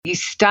You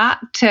start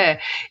to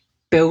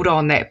build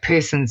on that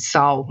person's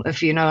soul,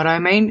 if you know what I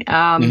mean.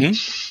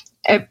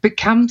 It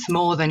becomes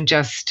more than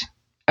just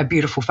a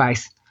beautiful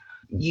face.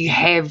 You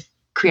have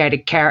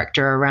created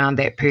character around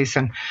that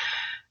person,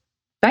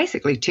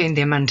 basically turned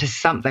them into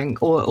something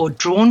or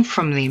drawn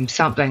from them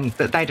something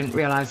that they didn't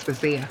realise was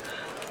there.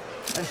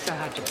 It's so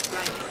hard to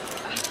explain.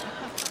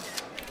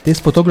 This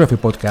photography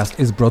podcast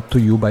is brought to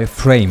you by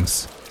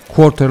Frames,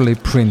 quarterly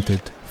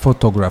printed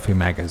photography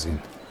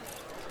magazine.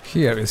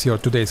 Here is your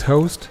today's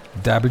host,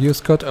 W.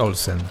 Scott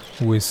Olsen,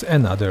 with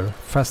another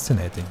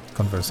fascinating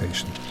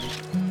conversation.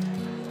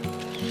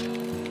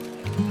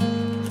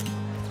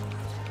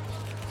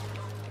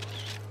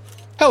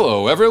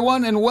 Hello,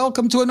 everyone, and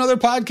welcome to another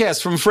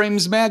podcast from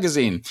Frames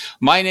Magazine.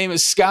 My name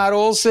is Scott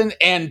Olsen,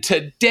 and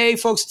today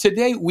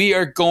we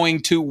are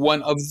going to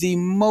one of the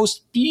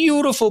most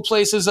beautiful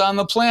places on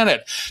the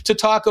planet to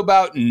talk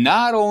about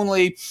not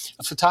only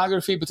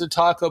photography, but to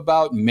talk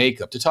about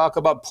makeup, to talk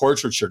about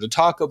portraiture, to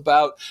talk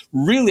about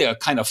really a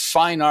kind of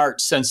fine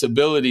art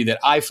sensibility that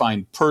I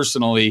find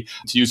personally,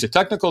 to use a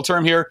technical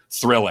term here,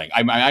 thrilling.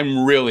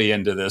 I'm really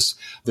into this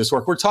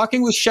work. We're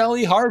talking with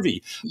Shelley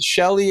Harvey.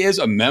 Shelley is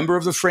a member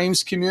of the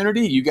Frames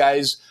community. You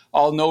guys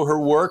all know her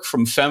work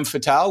from Femme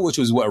Fatale, which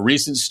was a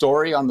recent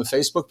story on the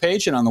Facebook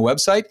page and on the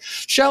website.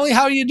 Shelley,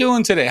 how are you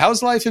doing today?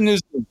 How's life in New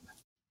Zealand?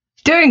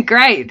 Doing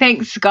great.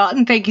 Thanks, Scott,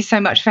 and thank you so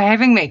much for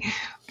having me.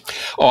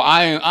 Oh,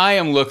 I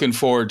am looking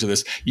forward to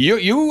this.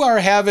 You are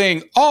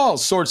having all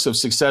sorts of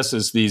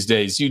successes these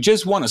days. You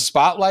just won a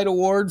Spotlight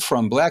Award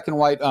from Black and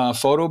White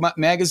Photo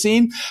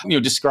Magazine.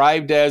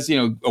 Described as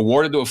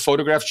awarded to a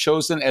photograph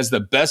chosen as the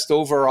best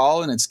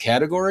overall in its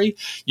category.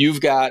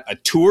 You've got a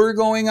tour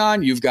going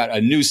on. You've got a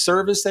new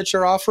service that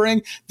you're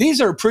offering. These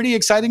are pretty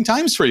exciting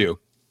times for you.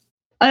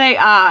 They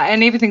are,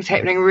 and everything's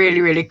happening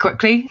really, really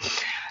quickly.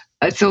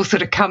 It's all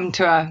sort of come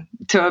to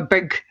a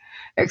big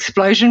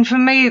explosion for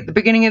me at the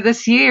beginning of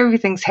this year.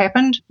 Everything's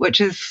happened,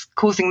 which is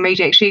causing me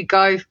to actually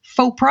go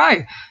full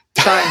pro.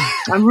 So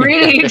I'm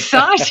really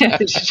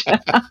excited.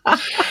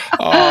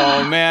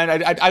 Oh,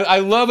 man. I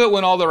love it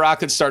when all the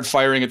rockets start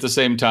firing at the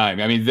same time.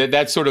 I mean,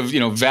 that sort of,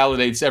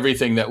 validates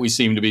everything that we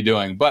seem to be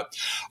doing. But,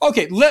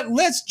 okay,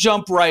 let's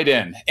jump right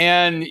in.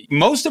 And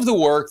most of the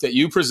work that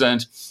you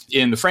present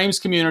in the Frames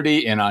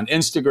community and on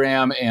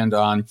Instagram and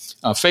on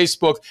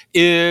Facebook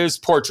is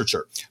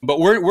portraiture. But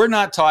we're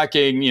not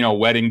talking,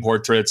 wedding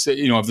portraits,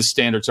 of the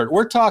standard sort.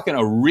 We're talking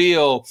a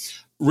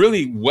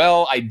really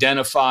well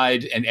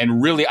identified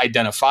and really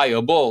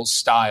identifiable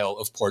style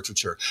of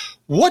portraiture.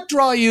 What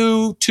draw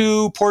you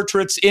to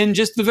portraits in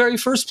just the very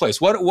first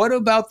place? What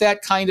about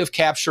that kind of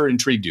capture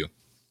intrigued you?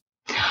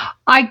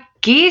 I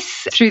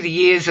guess through the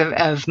years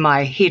of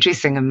my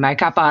hairdressing and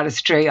makeup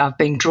artistry, I've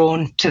been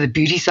drawn to the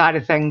beauty side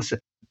of things.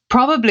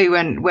 Probably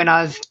when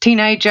I was a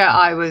teenager,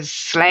 I was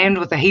slammed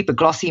with a heap of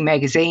glossy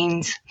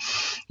magazines.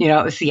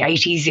 It was the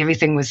 80s.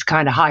 Everything was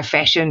kind of high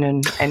fashion.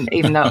 And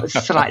even though it was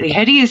slightly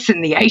hideous in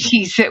the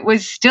 80s, it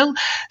was still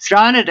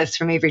thrown at us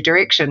from every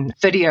direction.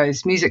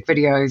 Videos, music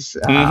videos.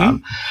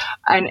 And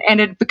it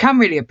had become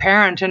really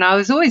apparent. And I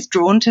was always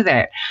drawn to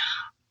that.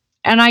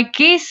 And I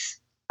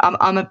guess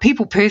I'm a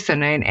people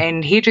person,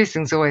 and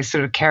hairdressing's always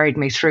sort of carried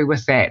me through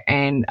with that.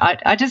 And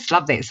I just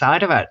love that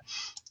side of it.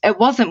 It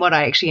wasn't what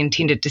I actually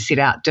intended to set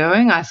out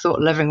doing. I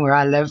thought living where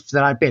I live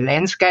that I'd be a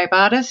landscape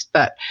artist,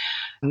 but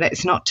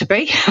that's not to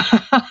be.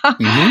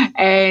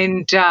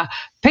 And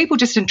people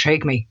just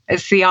intrigue me.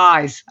 It's the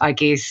eyes, I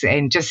guess,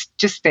 and just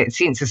that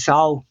sense of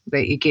soul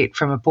that you get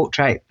from a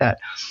portrait that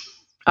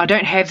I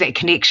don't have that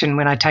connection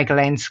when I take a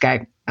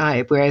landscape,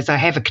 whereas I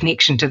have a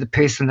connection to the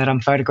person that I'm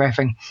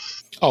photographing.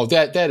 Oh,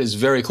 that is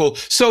very cool.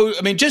 So,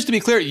 just to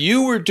be clear,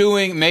 you were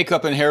doing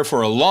makeup and hair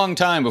for a long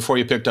time before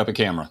you picked up a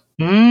camera.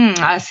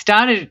 I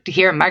started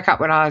hair and makeup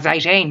when I was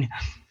 18.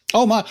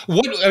 Oh, my.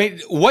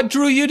 What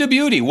drew you to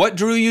beauty? What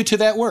drew you to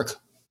that work?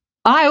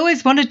 I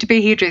always wanted to be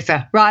a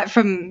hairdresser, right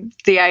from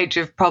the age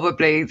of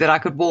probably that I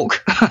could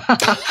walk.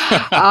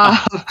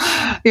 I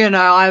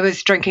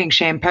was drinking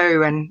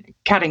shampoo and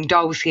cutting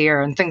dolls'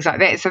 hair and things like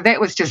that. So that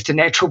was just a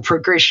natural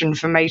progression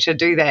for me to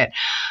do that.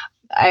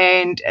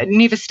 And it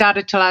never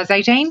started till I was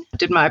 18. I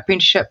did my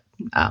apprenticeship,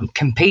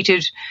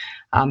 competed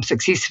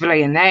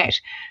successfully in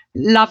that,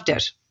 loved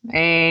it.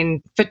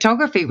 And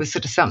photography was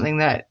sort of something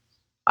that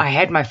I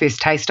had my first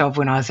taste of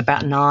when I was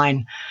about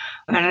 9.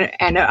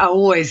 And I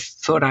always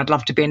thought I'd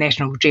love to be a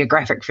National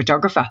Geographic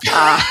photographer. We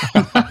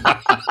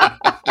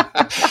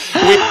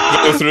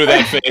go through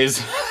that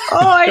phase. Oh,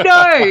 I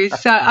know.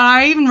 So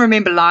I even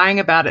remember lying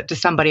about it to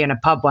somebody in a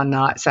pub one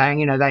night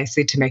saying, they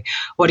said to me,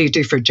 "What do you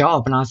do for a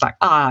job?" And I was like,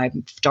 I'm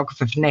a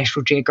photographer for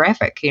National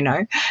Geographic,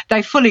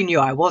 They fully knew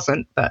I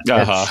wasn't, but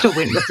it still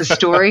went with the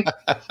story.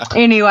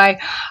 Anyway,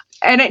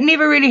 and it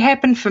never really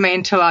happened for me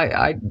until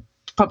I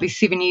probably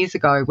 7 years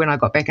ago when I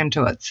got back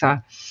into it.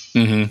 So.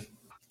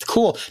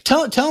 Cool.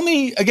 Tell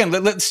me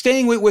again,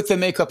 staying with the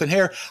makeup and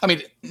hair. I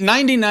mean,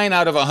 99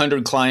 out of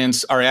 100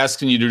 clients are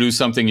asking you to do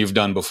something you've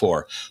done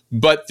before,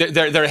 but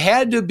there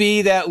had to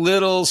be that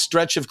little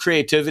stretch of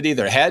creativity.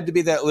 There had to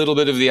be that little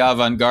bit of the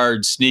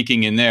avant-garde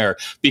sneaking in there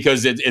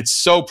because it's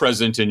so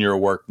present in your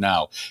work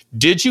now.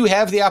 Did you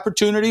have the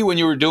opportunity when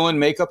you were doing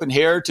makeup and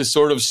hair to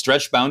sort of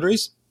stretch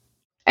boundaries?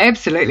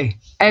 Absolutely.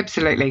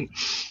 Absolutely.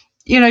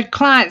 You know,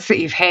 clients that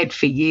you've had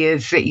for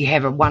years that you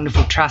have a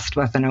wonderful trust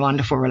with and a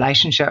wonderful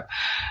relationship,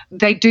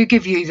 they do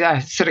give you the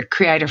sort of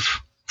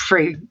creative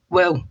free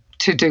will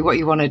to do what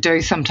you want to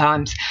do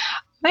sometimes.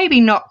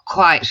 Maybe not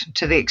quite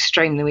to the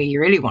extreme where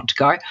you really want to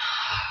go.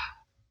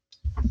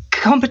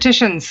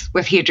 Competitions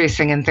with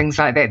hairdressing and things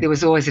like that, there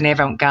was always an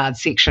avant-garde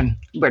section,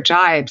 which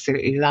I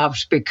absolutely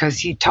loved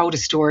because you told a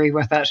story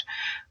with it.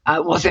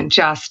 It wasn't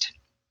just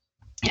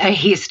a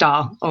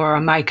hairstyle or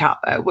a makeup.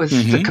 It was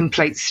the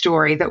complete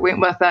story that went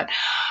with it.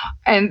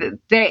 And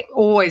that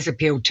always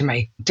appealed to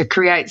me, to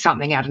create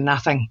something out of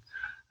nothing,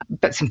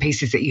 bits and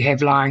pieces that you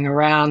have lying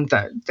around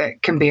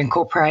that can be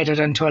incorporated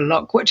into a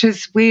look, which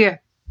is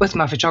where, with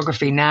my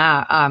photography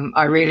now,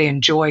 I really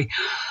enjoy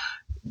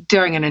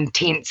doing an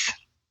intense,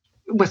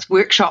 with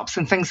workshops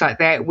and things like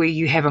that, where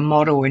you have a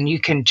model and you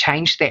can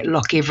change that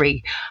look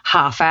every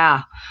half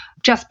hour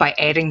just by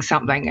adding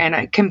something. And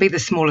it can be the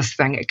smallest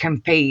thing. It can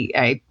be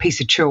a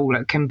piece of tulle.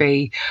 It can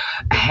be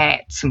a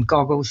hat, some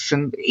goggles,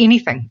 some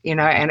anything, you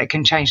know, and it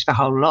can change the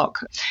whole look.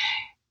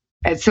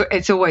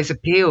 It's always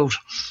appealed.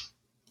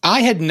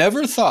 I had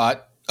never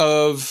thought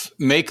of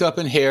makeup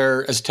and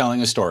hair as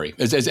telling a story,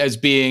 as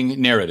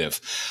being narrative.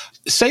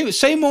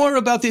 Say more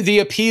about the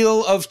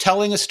appeal of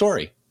telling a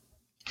story.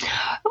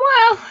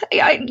 Well,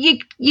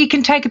 you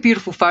can take a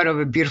beautiful photo of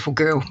a beautiful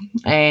girl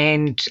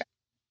and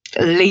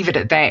leave it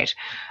at that.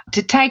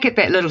 To take it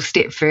that little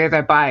step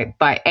further by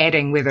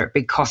adding, whether it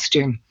be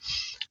costume,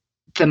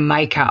 the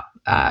makeup,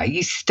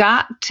 you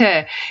start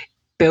to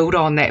build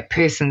on that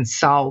person's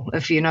soul,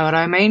 if you know what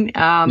I mean.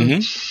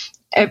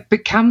 It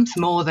becomes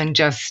more than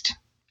just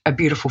a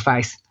beautiful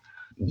face.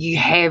 You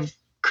have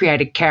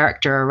created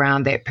character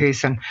around that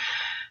person,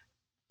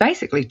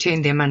 basically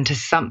turned them into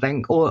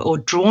something or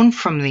drawn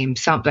from them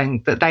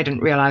something that they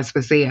didn't realize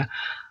was there.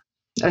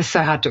 It's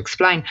so hard to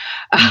explain.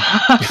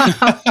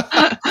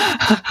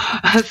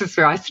 This is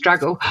where I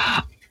struggle.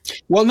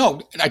 Well,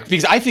 no,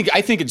 because I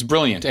think it's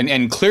brilliant,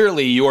 and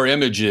clearly your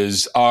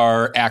images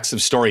are acts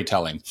of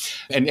storytelling,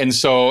 and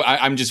so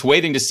I'm just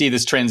waiting to see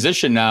this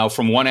transition now.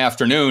 From one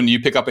afternoon, you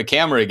pick up a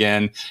camera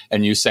again,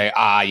 and you say,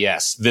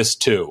 yes, this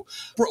too.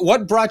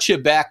 What brought you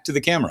back to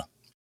the camera?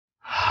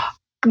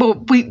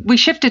 Well, we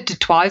shifted to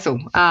Twizel.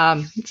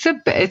 It's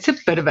a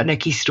bit of a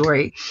nicky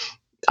story.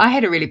 I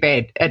had a really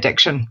bad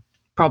addiction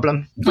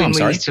problem when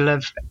we used to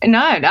live. No,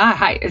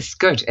 hey, it's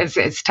good.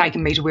 It's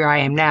taken me to where I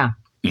am now.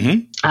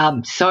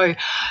 So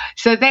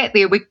that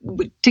there, we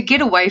to get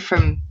away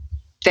from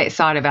that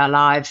side of our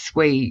lives,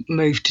 we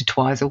moved to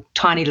Twizel,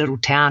 tiny little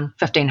town,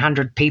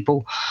 1,500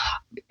 people,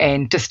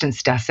 and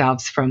distanced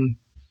ourselves from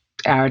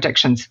our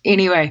addictions.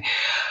 Anyway,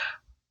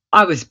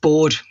 I was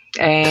bored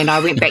and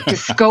I went back to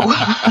school,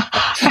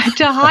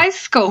 to high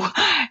school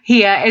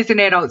here as an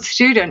adult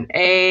student,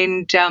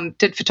 and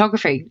did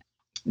photography,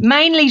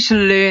 mainly to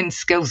learn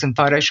skills in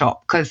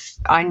Photoshop because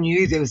I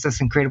knew there was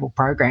this incredible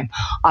program.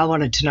 I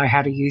wanted to know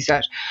how to use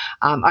it.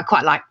 I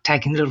quite liked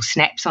taking little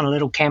snaps on a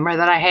little camera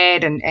that I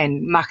had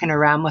and mucking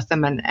around with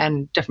them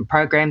and different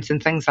programs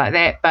and things like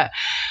that. But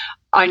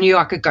I knew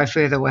I could go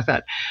further with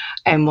it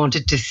and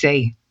wanted to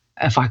see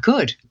if I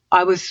could.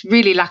 I was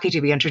really lucky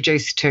to be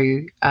introduced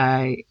to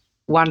a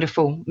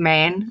wonderful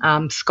man,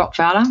 Scott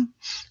Fowler,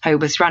 who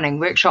was running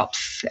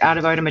workshops out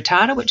of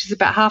Otamatata, which is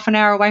about half an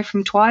hour away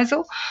from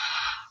Twizel.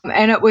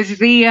 And it was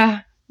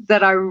there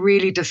that I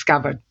really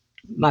discovered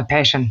my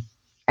passion.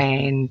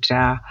 And,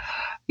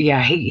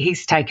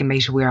 he's taken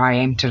me to where I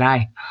am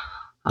today.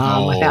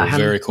 Without him,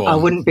 very cool. I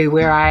wouldn't be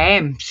where I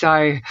am. So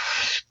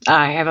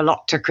I have a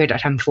lot to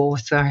credit him for.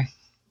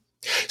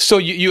 So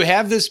you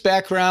have this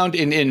background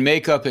in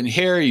makeup and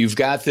hair. You've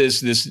got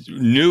this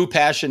new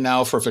passion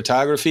now for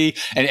photography,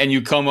 and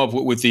you come up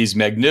with these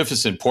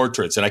magnificent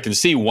portraits. And I can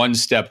see one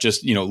step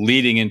just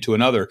leading into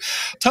another.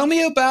 Tell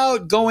me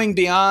about going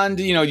beyond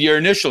your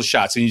initial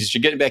shots, and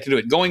you're getting back into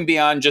it, going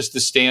beyond just the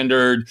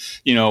standard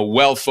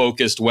well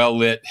focused, well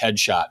lit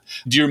headshot.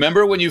 Do you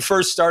remember when you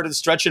first started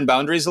stretching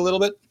boundaries a little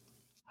bit?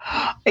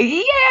 Yeah,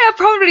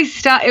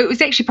 it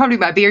was actually probably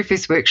my very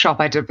first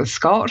workshop I did with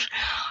Scott.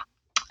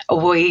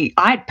 I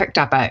had picked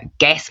up a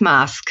gas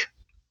mask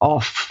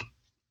off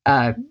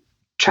a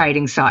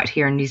trading site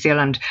here in New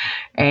Zealand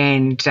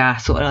and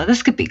thought,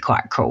 this could be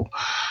quite cool.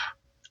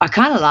 I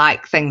kind of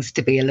like things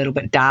to be a little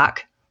bit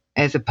dark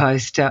as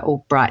opposed to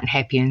all bright and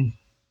happy and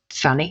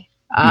sunny.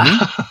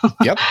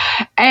 Yep.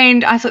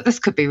 And I thought this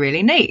could be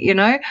really neat,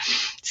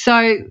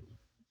 So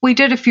we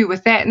did a few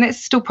with that, and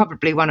that's still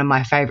probably one of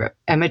my favourite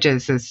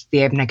images is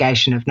the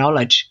abnegation of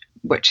knowledge,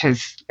 which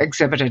has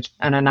exhibited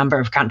in a number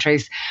of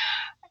countries.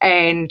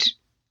 And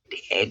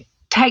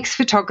takes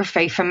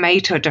photography for me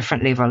to a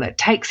different level. It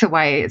takes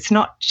away, it's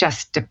not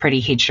just a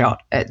pretty headshot.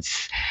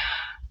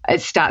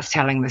 It starts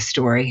telling the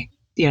story.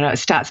 It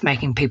starts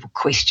making people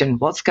question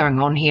what's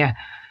going on here.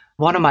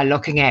 What am I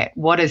looking at?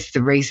 What is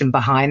the reason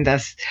behind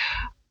this?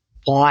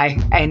 Why?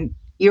 And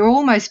you're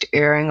almost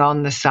erring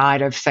on the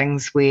side of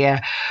things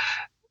where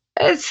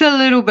it's a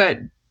little bit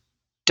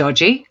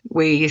dodgy,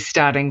 where you're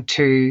starting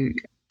to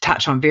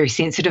touch on very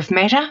sensitive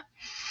matter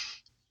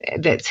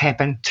that's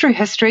happened through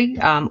history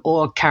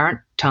or current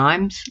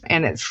times,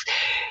 and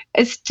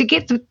it's to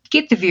get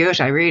the viewer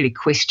to really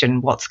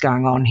question what's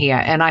going on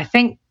here. And I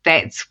think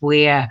that's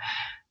where,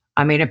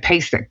 a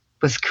piece that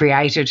was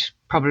created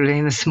probably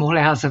in the small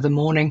hours of the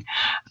morning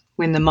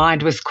when the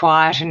mind was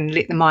quiet and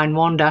let the mind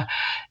wander,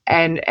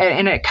 and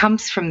it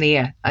comes from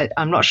there.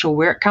 I'm not sure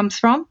where it comes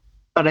from,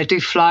 but I do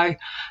flow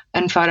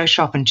in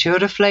Photoshop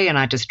intuitively, and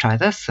I just try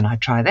this and I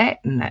try that,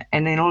 and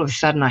then all of a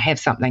sudden I have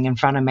something in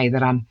front of me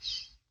that I'm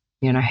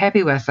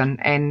happy with,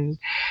 and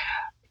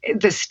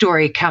the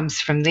story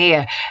comes from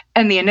there.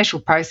 In the initial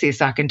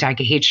process, I can take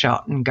a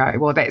headshot and go,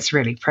 well, that's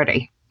really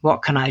pretty.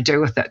 What can I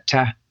do with it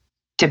to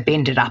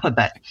bend it up a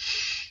bit?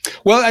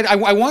 Well,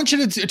 I want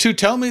you to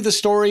tell me the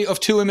story of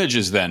two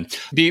images then,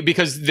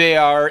 because they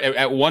are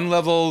at one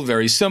level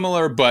very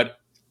similar, but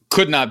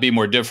could not be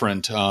more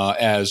different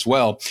as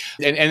well.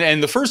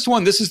 And the first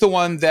one, this is the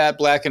one that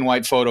Black and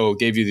White Photo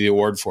gave you the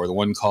award for, the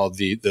one called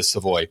the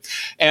Savoy.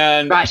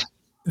 And right.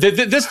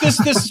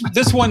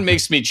 This one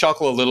makes me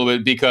chuckle a little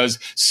bit, because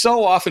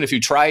so often if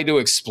you try to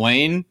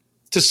explain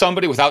to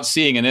somebody without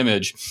seeing an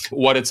image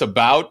what it's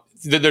about,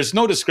 there's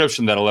no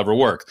description that'll ever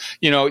work.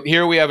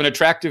 Here we have an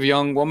attractive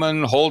young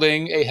woman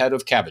holding a head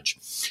of cabbage.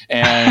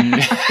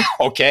 And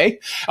okay,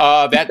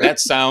 that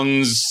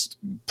sounds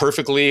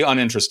perfectly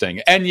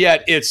uninteresting. And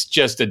yet it's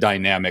just a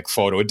dynamic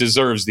photo. It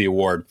deserves the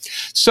award.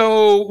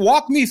 So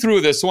walk me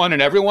through this one,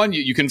 and everyone,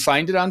 you can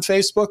find it on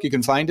Facebook. You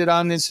can find it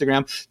on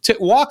Instagram.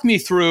 Walk me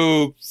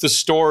through the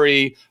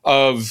story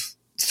of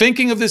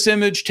thinking of this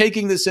image,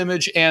 taking this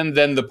image, and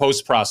then the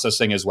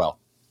post-processing as well.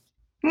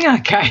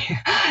 Okay,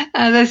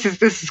 this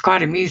is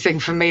quite amusing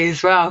for me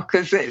as well,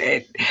 because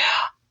it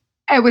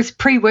was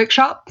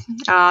pre-workshop.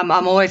 I'm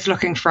always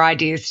looking for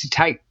ideas to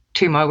take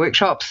to my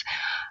workshops.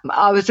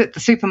 I was at the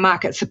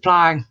supermarket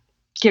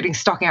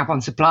stocking up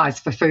on supplies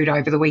for food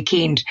over the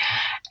weekend,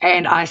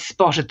 and I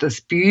spotted this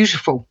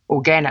beautiful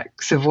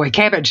organic Savoy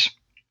cabbage.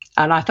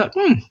 And I thought,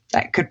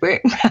 that could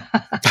work.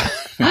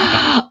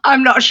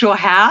 I'm not sure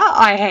how.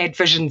 I had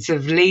visions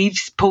of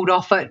leaves pulled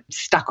off it,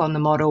 stuck on the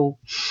model.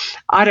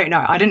 I don't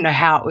know. I didn't know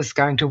how it was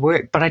going to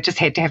work, but I just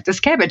had to have this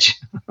cabbage.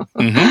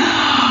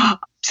 Mm-hmm.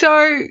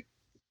 So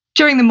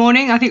during the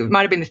morning, I think it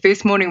might have been the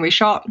first morning we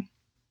shot,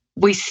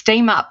 we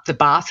steam up the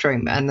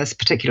bathroom in this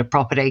particular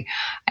property,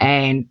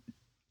 and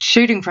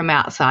shooting from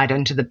outside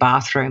into the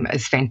bathroom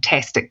is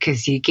fantastic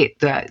because you get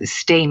the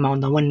steam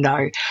on the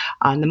window,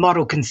 and the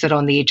model can sit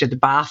on the edge of the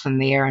bath in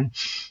there, and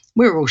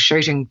we were all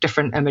shooting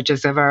different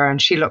images of her,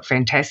 and she looked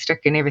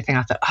fantastic and everything.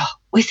 I thought, oh,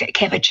 where's that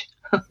cabbage?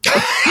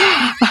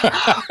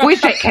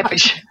 Where's that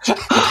cabbage?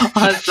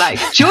 I was like,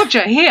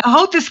 Georgia, here,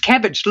 hold this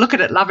cabbage, look at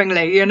it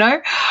lovingly,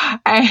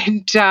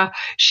 and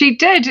she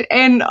did.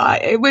 And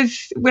it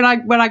was when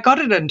I got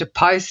it into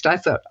post, I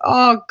thought,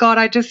 oh God,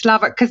 I just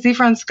love it, because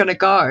everyone's going to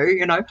go,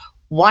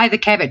 why the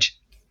cabbage?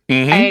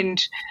 Mm-hmm.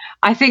 And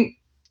I think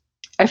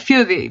a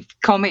few of the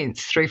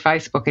comments through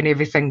Facebook and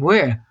everything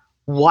were,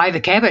 why the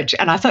cabbage?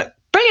 And I thought,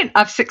 brilliant,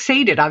 I've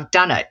succeeded, I've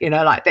done it.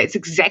 That's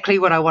exactly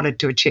what I wanted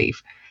to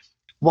achieve.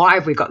 Why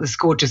have we got this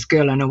gorgeous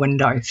girl in a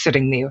window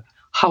sitting there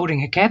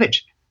holding a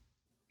cabbage?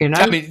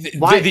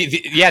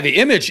 The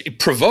image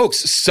provokes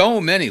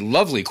so many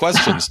lovely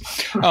questions.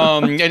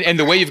 And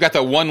the way you've got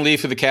that one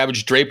leaf of the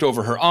cabbage draped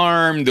over her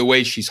arm, the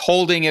way she's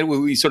holding it,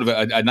 we sort of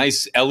a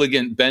nice,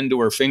 elegant bend to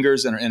her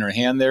fingers and in her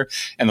hand there,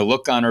 and the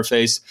look on her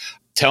face.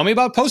 Tell me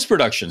about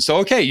post-production. So,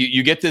 okay,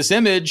 you get this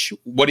image.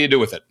 What do you do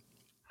with it?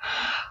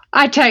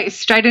 I take it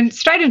straight into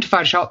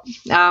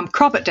Photoshop,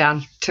 crop it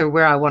down to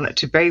where I want it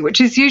to be, which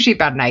is usually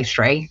about an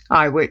A3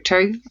 I work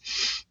to.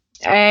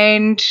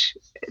 And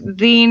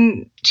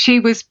then she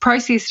was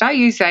processed. I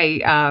use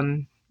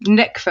a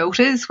Nik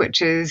filters,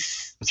 which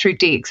is through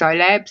DxO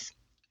Labs,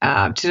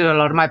 to do a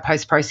lot of my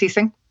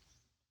post-processing.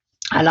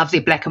 I love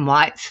their black and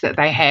whites that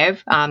they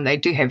have. They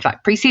do have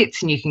like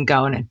presets, and you can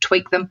go in and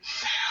tweak them.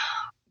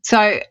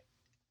 So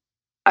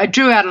I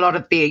drew out a lot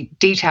of the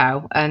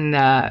detail in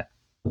the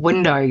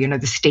window,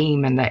 the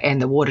steam and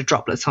the water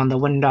droplets on the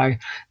window,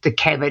 the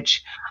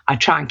cabbage. I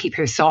try and keep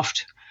her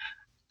soft,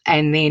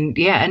 and then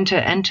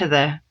into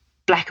the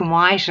black and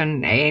white,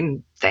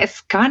 and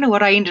that's kind of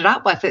what I ended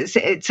up with.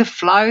 It's a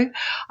flow.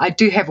 I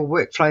do have a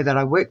workflow that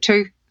I work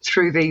to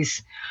through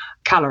these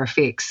color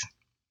effects,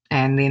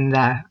 and then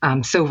the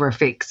silver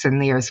effects in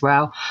there as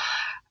well.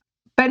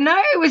 But no,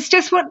 it was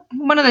just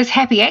one of those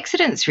happy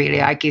accidents,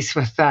 really, I guess,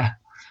 with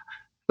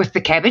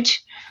the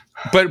cabbage.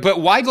 But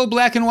why go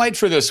black and white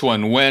for this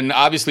one when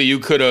obviously you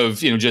could have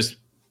just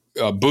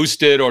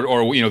boosted, or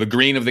the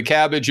green of the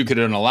cabbage. You could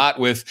have done a lot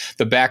with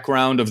the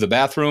background of the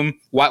bathroom.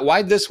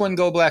 Why'd this one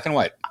go black and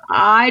white?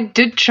 I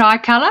did try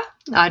color.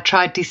 I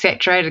tried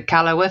desaturated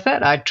color with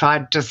it. I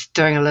tried just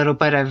doing a little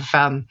bit of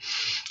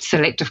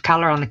selective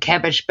color on the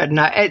cabbage, but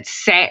no, it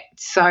sat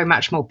so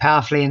much more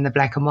powerfully in the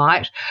black and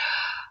white.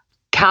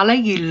 Color,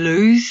 you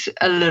lose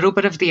a little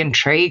bit of the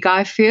intrigue,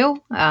 I feel,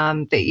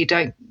 that you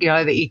don't,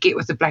 that you get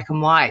with the black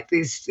and white.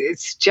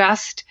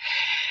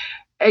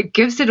 It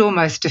gives it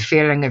almost a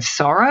feeling of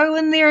sorrow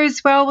in there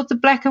as well with the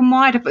black and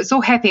white. If it's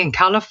all happy and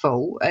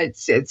colourful,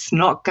 it's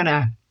not going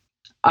to,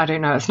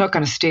 it's not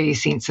going to stir your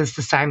senses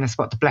the same as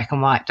what the black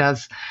and white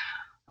does.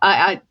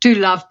 I do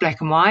love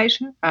black and white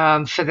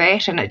for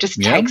that, and it just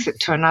takes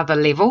it to another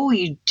level.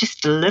 You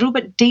just a little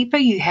bit deeper.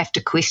 You have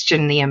to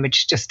question the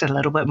image just a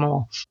little bit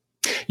more.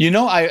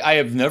 I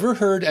have never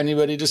heard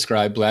anybody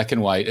describe black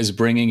and white as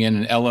bringing in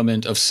an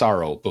element of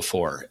sorrow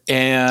before.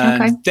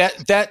 And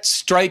that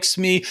strikes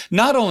me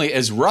not only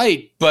as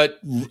right, but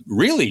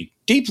really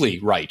deeply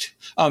right.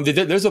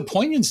 There's a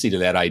poignancy to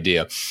that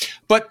idea.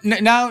 But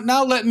now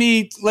let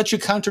you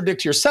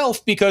contradict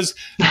yourself, because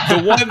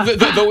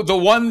the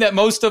one that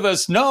most of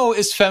us know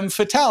is femme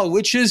fatale,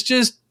 which is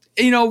just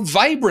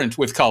vibrant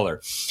with color.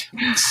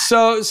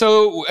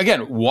 So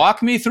again,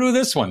 walk me through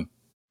this one.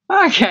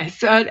 Okay,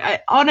 so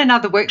on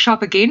another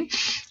workshop again,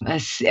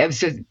 it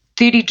was a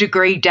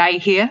 30-degree day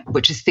here,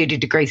 which is 30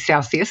 degrees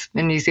Celsius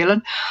in New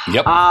Zealand.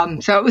 Yep.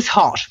 So it was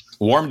hot.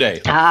 Warm day.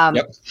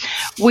 Yep.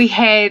 We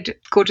had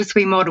gorgeous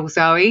wee model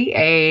Zoe,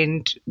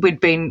 and we'd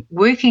been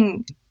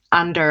working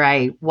under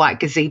a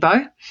white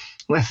gazebo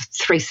with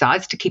 3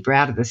 sides to keep her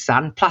out of the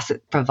sun. Plus,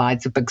 it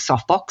provides a big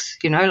softbox,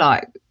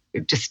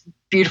 just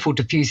beautiful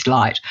diffused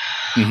light.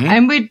 Mm-hmm.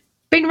 And we'd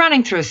been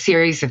running through a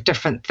series of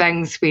different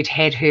things. We'd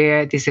had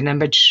her, there's an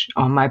image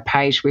on my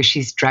page where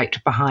she's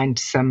draped behind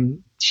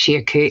some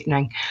sheer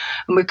curtaining,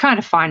 and we're kind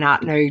of fine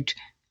art nude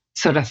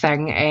sort of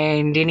thing.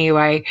 And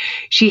anyway,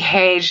 she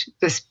had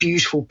this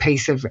beautiful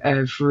piece of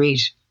red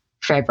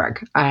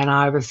fabric, and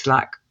I was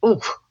like,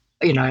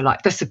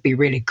 this would be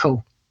really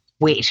cool,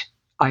 wet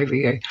over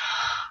you.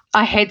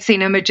 I had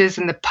seen images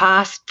in the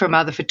past from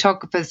other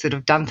photographers that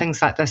have done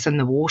things like this in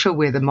the water,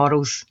 where the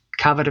model's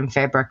covered in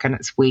fabric and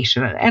it's wet,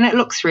 and it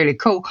looks really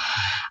cool.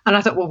 And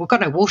I thought, well, we've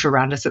got no water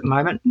around us at the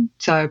moment,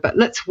 but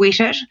let's wet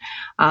it.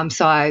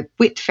 So I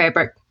wet the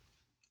fabric,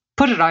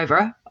 put it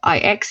over her. I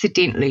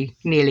accidentally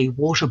nearly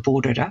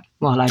waterboarded her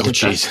while I did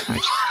this.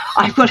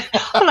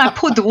 I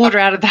poured the water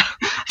out of the,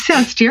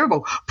 sounds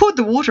terrible, poured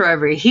the water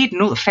over her head,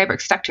 and all the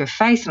fabric stuck to her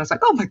face, and I was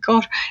like, oh my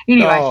God.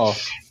 Anyway,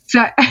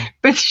 so,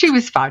 but she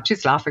was fine, she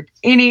was laughing.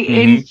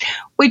 And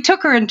we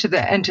took her into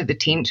the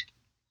tent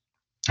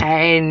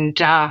and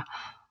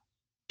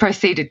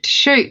proceeded to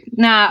shoot.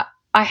 Now,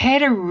 I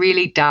had a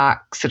really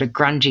dark sort of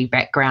grungy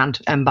background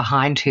in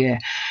behind her,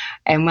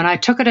 and when I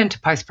took it into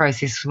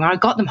post-process, when I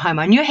got them home,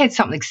 I knew I had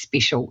something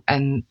special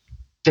in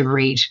the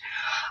red.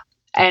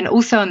 And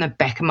also in the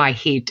back of my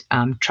head,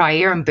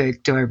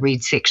 Tri-Ehrenberg do a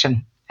red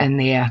section in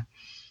their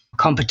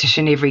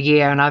competition every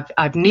year, and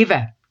I've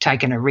never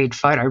taken a red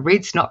photo.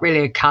 Red's not really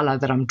a colour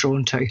that I'm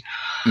drawn to.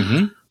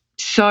 Mm-hmm.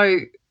 So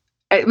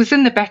it was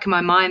in the back of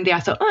my mind there. I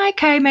thought,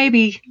 okay,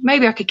 maybe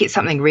I could get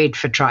something red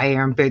for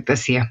Tri-Ehrenberg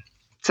this year.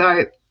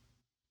 So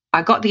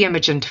I got the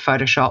image into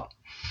Photoshop,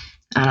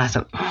 and I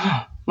thought,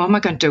 what am I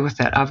going to do with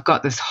it? I've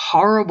got this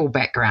horrible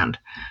background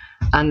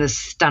and this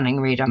stunning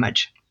red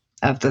image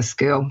of this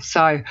girl.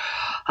 So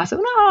I thought,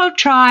 no, I'll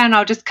try, and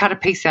I'll just cut a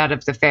piece out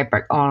of the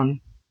fabric on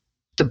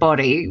the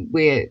body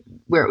where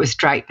it was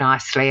draped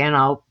nicely, and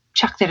I'll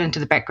chuck that into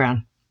the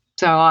background.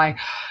 So I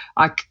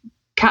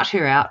cut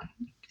her out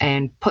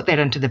and put that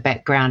into the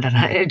background, and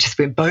it just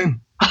went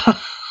boom.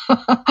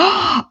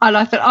 And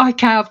I thought,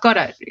 okay, I've got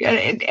it.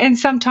 And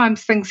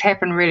sometimes things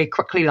happen really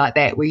quickly like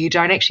that, where you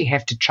don't actually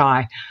have to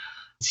try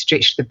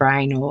stretch the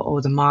brain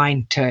or the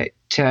mind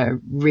to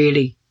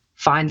really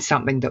find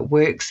something that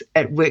works.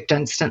 It worked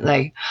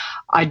instantly.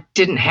 I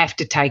didn't have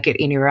to take it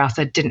anywhere else.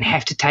 I didn't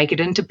have to take it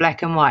into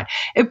black and white.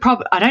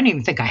 I don't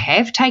even think I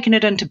have taken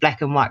it into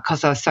black and white,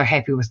 because I was so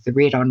happy with the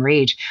red on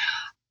red.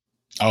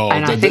 Oh,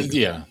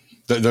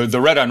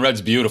 the red on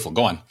red's beautiful.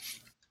 Go on.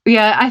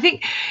 Yeah, I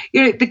think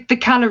the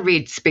colour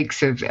red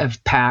speaks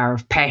of power,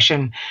 of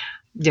passion.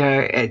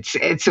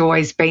 It's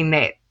always been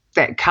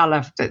that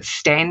colour that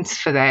stands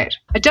for that.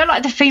 I don't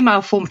like the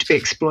female form to be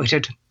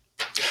exploited.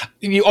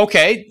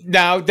 Okay,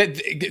 now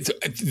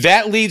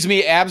that leads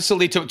me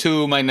absolutely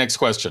to my next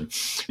question,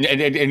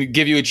 and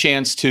give you a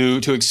chance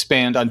to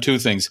expand on 2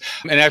 things.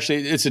 And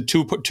actually, it's a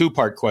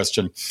two-part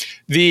question.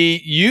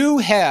 You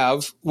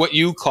have what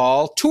you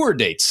call tour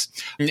dates,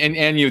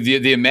 and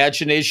the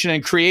Imagination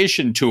and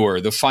Creation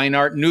Tour, the Fine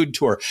Art Nude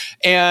Tour,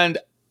 and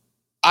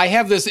I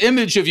have this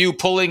image of you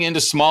pulling into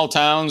small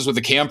towns with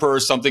a camper or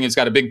something. It's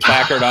got a big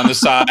placard on the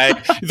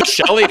side. The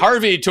Shelley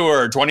Harvey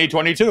Tour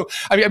 2022.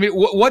 I mean,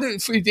 what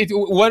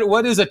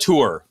is a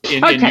tour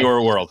in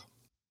your world?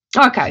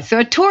 Okay, so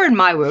a tour in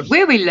my world,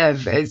 where we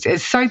live,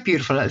 is so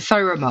beautiful. It's so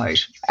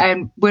remote,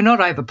 and we're not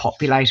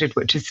overpopulated,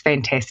 which is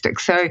fantastic.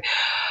 So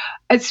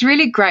it's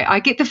really great. I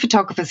get the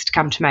photographers to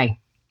come to me.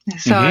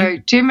 So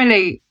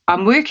generally,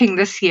 I'm working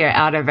this year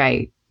out of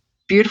a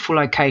beautiful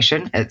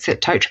location. It's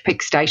at Totara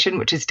Peak Station,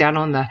 which is down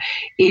on the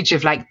edge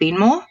of Lake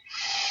Benmore.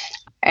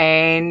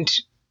 And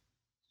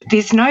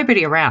there's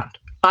nobody around.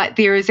 Like,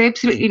 there is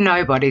absolutely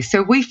nobody.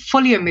 So we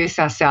fully immerse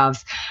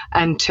ourselves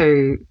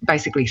into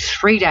basically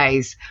 3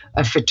 days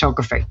of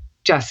photography,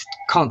 just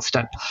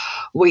constant.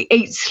 We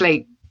eat,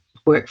 sleep,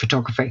 work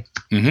photography.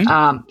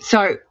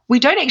 So we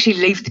don't actually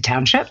leave the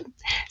township.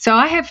 So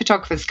I have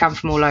photographers come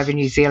from all over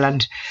New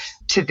Zealand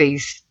to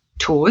these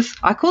tours.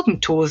 I call them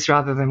tours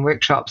rather than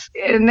workshops.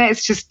 And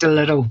that's just a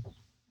little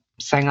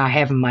thing I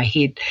have in my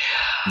head.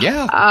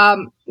 Yeah.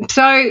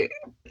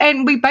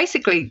 And we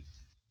basically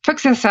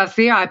fix ourselves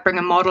there. I bring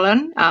a model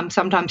in,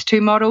 sometimes 2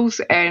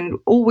 models, and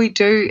all we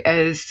do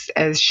is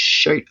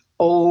shoot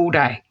all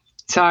day.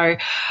 So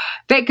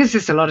that gives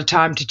us a lot of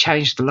time to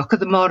change the look of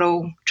the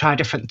model, try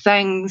different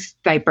things.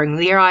 They bring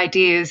their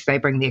ideas, they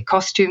bring their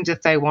costumes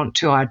if they want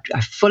to. I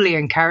fully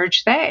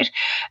encourage that.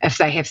 If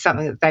they have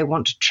something that they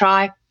want to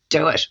try,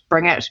 do it,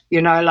 bring it,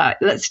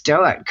 let's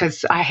do it,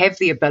 because I have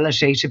the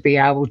ability to be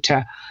able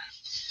to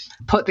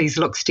put these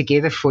looks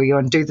together for you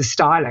and do the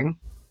styling.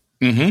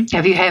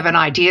 If you have an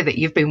idea that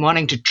you've been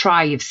wanting to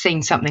try, you've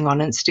seen something on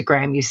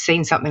Instagram, you've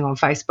seen something on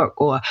Facebook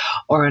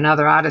or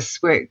another artist's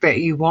work that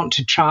you want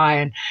to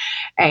try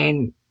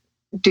and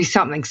do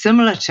something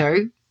similar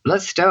to,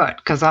 let's do it,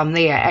 because I'm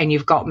there and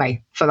you've got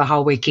me for the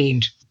whole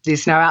weekend.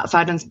 There's no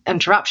outside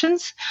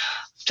interruptions.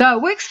 So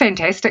it works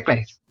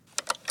fantastically.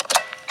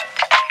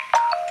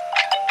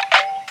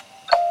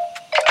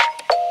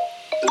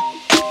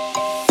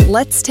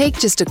 Let's take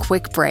just a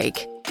quick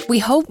break. We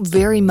hope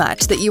very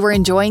much that you are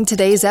enjoying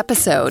today's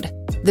episode.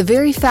 The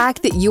very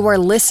fact that you are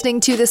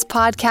listening to this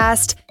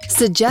podcast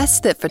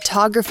suggests that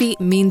photography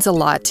means a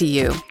lot to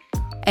you.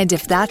 And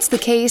if that's the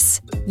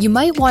case, you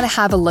might want to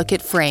have a look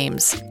at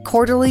Frames,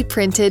 quarterly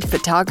printed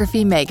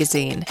photography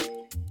magazine.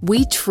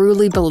 We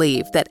truly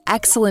believe that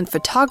excellent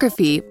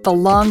photography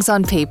belongs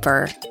on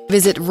paper.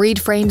 Visit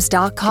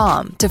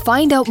readframes.com to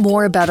find out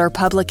more about our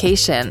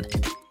publication.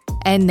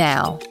 And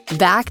now,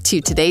 back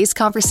to today's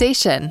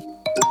conversation.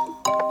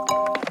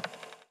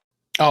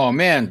 Oh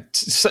man,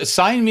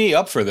 sign me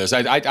up for this.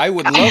 I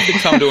would love to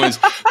come to it.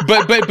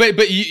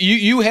 But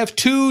you have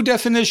 2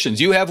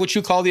 definitions. You have what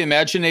you call the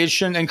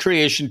Imagination and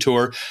Creation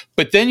Tour,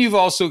 but then you've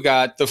also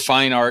got the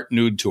Fine Art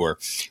Nude Tour.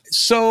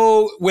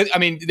 So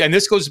and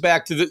this goes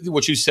back to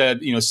what you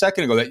said, a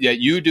second ago, that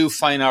you do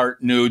fine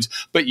art nudes,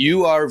 but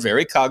you are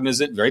very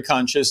cognizant, very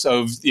conscious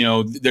of,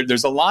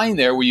 there's a line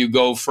there where you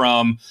go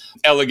from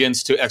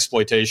elegance to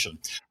exploitation.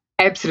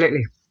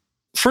 Absolutely.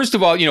 First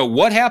of all,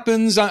 what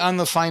happens on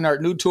the Fine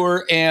Art Nude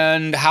Tour,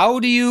 and how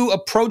do you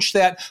approach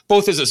that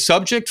both as a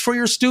subject for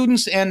your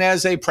students and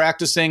as a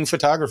practicing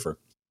photographer?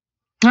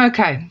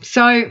 Okay,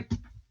 so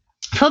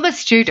for the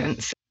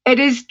students, it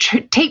is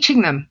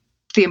teaching them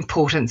the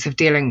importance of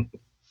dealing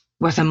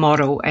with a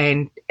model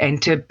and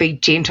to be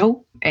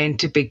gentle and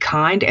to be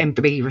kind and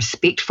be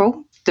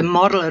respectful. The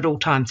model at all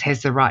times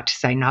has the right to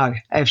say no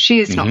if she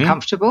is not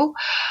comfortable.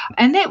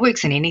 And that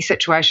works in any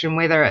situation,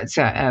 whether it's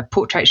a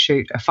portrait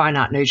shoot, a fine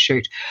art nude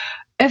shoot.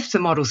 If the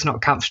model's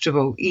not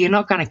comfortable, you're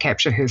not going to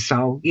capture her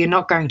soul. You're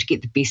not going to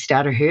get the best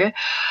out of her.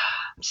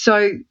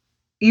 So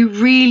you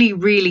really,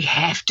 really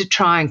have to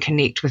try and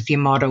connect with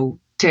your model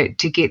to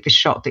get the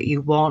shot that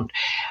you want.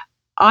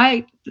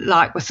 I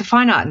like with the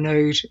fine art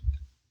nude,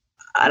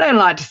 I don't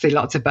like to see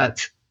lots of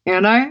bits.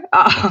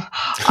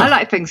 I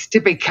like things to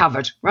be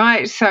covered,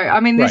 right? So,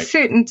 there's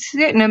certain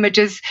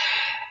images,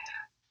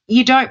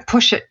 you don't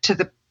push it to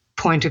the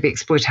point of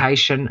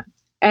exploitation.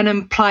 An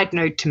implied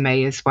nude to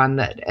me is one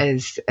that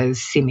is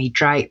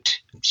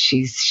semi-draped.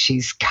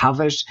 She's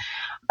covered.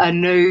 A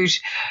nude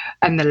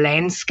in the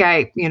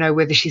landscape,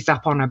 whether she's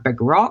up on a big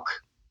rock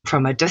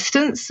from a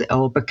distance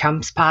or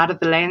becomes part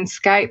of the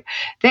landscape,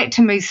 that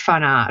to me is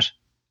fun art,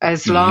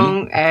 as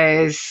long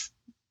as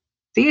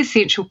the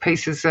essential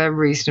pieces are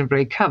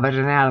reasonably covered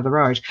and out of the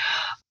road.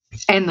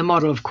 And the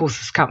model, of course,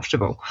 is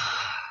comfortable.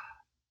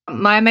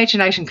 My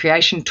Imagination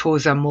Creation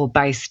Tours are more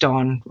based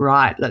on,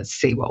 right, let's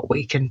see what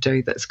we can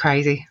do that's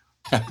crazy.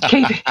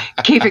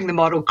 Keeping the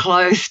model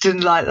closed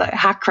and like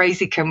how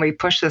crazy can we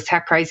push this? How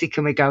crazy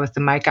can we go with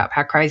the makeup?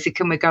 How crazy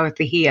can we go with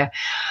the hair?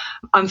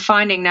 I'm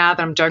finding now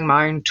that I'm doing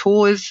my own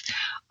tours,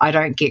 I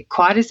don't get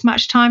quite as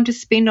much time to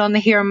spend on the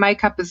hair and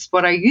makeup as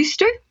what I used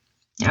to.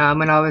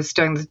 When I was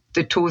doing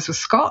the tours with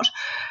Scott,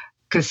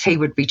 because he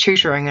would be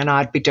tutoring and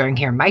I'd be doing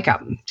hair and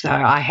makeup. So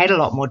I had a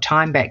lot more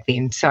time back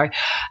then.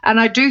 And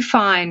I do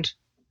find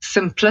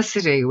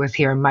simplicity with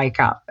hair and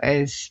makeup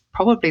is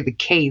probably the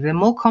key. The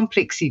more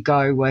complex you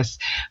go with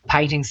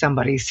painting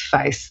somebody's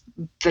face,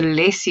 the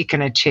less you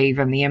can achieve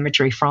in the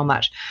imagery from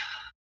it.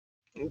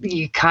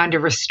 You're kind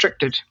of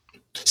restricted.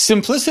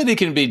 Simplicity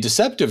can be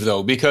deceptive,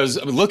 though,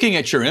 because looking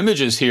at your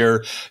images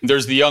here,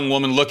 there's the young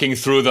woman looking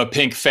through the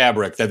pink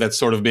fabric that's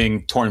sort of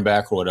being torn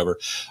back or whatever.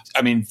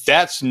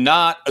 That's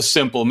not a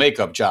simple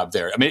makeup job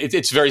there.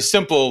 It's very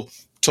simple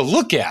to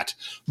look at,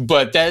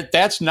 but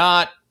that's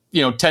not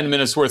 10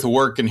 minutes worth of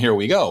work and here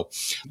we go.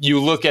 You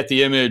look at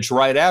the image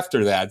right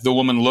after that. The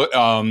woman,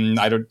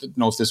 I don't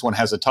know if this one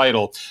has a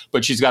title,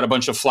 but she's got a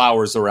bunch of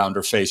flowers around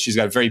her face. She's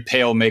got very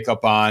pale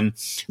makeup on,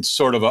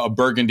 sort of a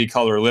burgundy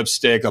color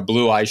lipstick, a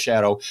blue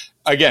eyeshadow.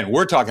 Again,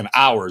 we're talking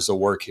hours of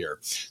work here.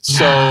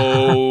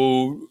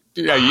 So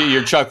yeah,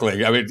 you're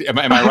chuckling. I mean, am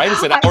I right?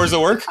 Is it hours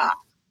of work?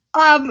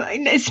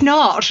 It's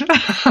not.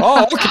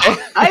 Oh, okay.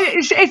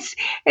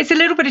 It's a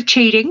little bit of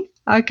cheating,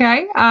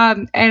 okay,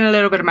 and a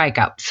little bit of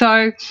makeup.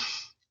 So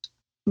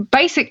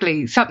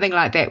basically, something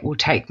like that will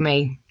take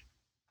me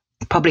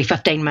probably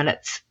 15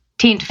 minutes,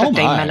 10 to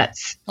 15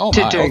 minutes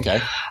to do.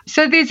 Okay.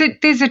 So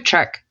there's a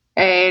trick,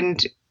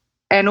 and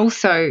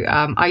also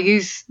I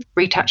use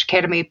Retouch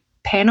Academy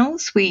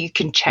panels where you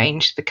can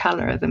change the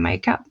color of the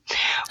makeup,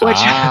 which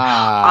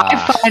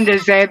I find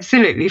is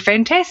absolutely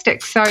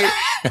fantastic. So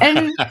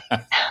in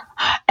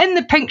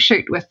the pink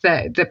shoot with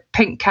the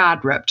pink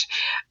card ripped,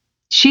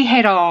 she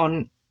had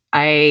on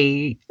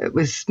it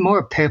was more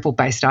a purple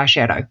based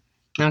eyeshadow,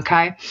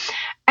 okay,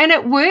 and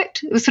it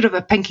worked. It was sort of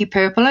a pinky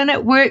purple, and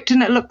it worked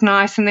and it looked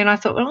nice. And then I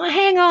thought, well,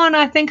 hang on,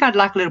 I think I'd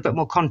like a little bit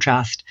more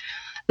contrast.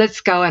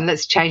 Let's go and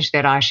let's change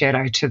that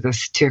eyeshadow to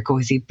this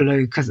turquoisey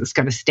blue because it's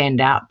going to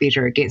stand out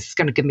better against. It's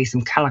going to give me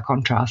some color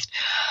contrast.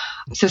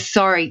 So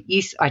sorry,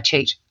 yes, I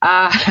cheat.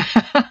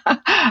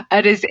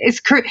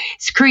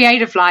 It's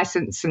creative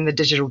license in the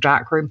digital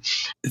darkroom.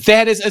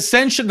 That is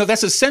essential. No,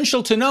 that's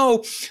essential to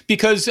know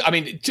because, I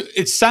mean,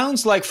 it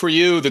sounds like for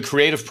you, the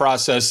creative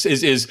process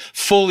is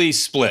fully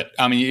split.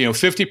 I mean,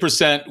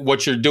 50%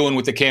 what you're doing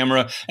with the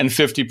camera and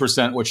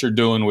 50% what you're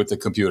doing with the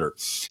computer.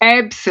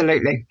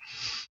 Absolutely.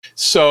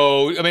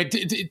 So, I mean,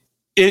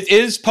 it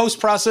is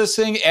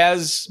post-processing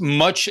as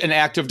much an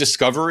act of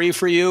discovery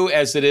for you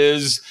as it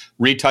is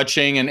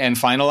retouching and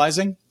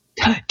finalizing?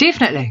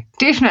 Definitely.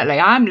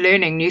 I'm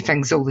learning new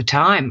things all the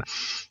time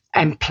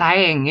and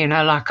playing,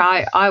 like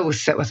I will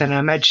sit with an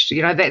image,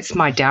 that's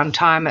my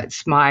downtime.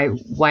 It's my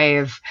way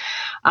of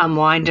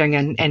unwinding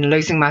and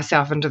losing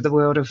myself into the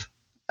world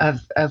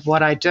of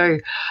what I do.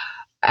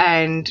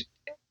 And,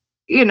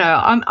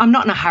 I'm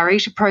not in a hurry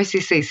to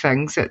process these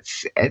things.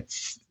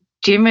 It's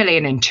generally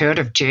an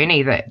intuitive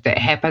journey that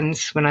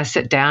happens when I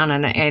sit down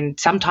and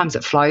sometimes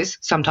it flows,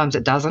 sometimes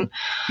it doesn't.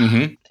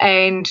 Mm-hmm.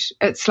 And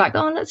it's like,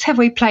 oh, let's have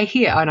we play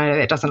here. Oh, no,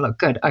 that doesn't look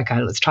good.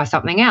 Okay, let's try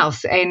something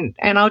else. And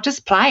I'll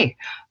just play.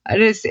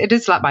 It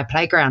is like my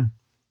playground.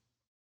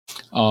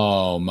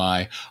 Oh,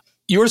 my.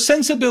 Your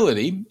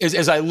sensibility,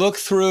 as I look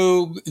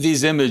through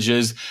these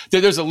images,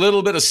 there's a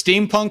little bit of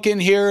steampunk in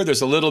here.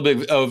 There's a little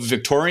bit of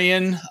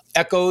Victorian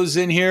echoes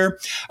in here.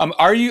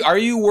 Are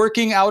you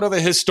working out of a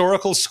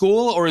historical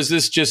school, or is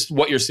this just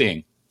what you're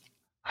seeing?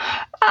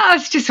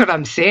 It's just what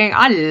I'm seeing.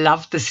 I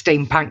love the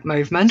steampunk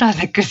movement. I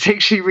think it's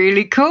actually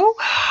really cool.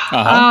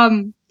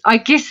 Uh-huh. I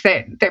guess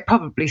that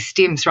probably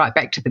stems right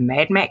back to the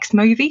Mad Max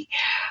movie.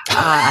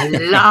 I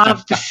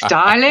love the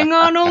styling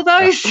on all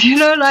those,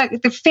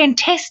 like the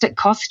fantastic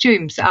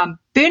costumes.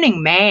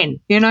 Burning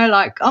Man,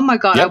 oh my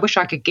God, yep. I wish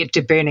I could get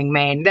to Burning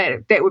Man.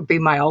 That would be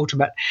my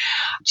ultimate.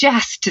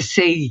 Just to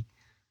see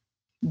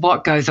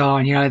what goes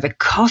on, the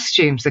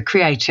costumes, the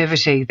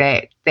creativity,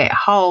 that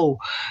whole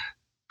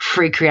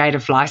free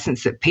creative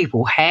license that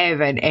people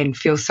have and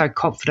feel so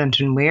confident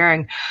in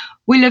wearing.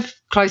 We live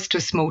close to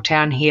a small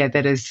town here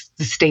that is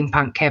the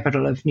steampunk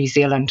capital of New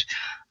Zealand.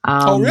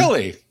 Oh,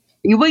 really?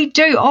 We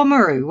do,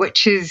 Oamaru,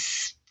 which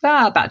is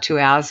about 2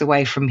 hours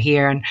away from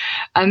here,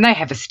 and they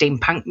have a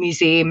steampunk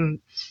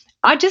museum.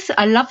 I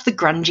love the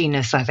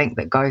grunginess, I think,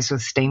 that goes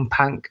with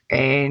steampunk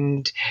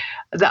and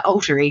the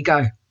alter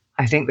ego,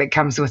 I think, that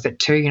comes with it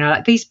too.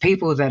 Like these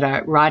people that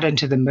are right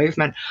into the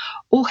movement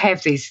all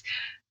have these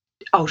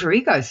alter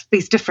egos,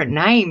 these different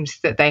names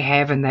that they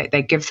have and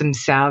they give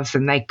themselves,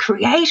 and they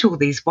create all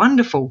these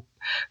wonderful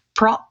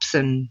props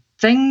and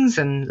things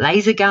and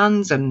laser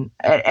guns, and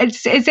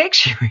it's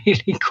actually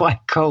really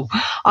quite cool.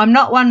 I'm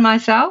not one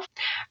myself,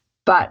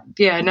 but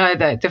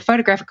the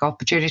photographic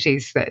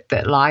opportunities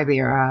that lie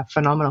there are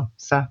phenomenal.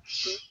 So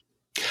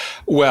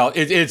well,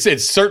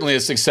 it's certainly a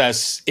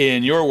success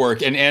in your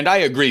work, and I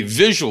agree.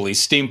 Visually,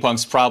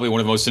 steampunk's probably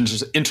one of the most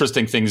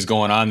interesting things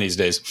going on these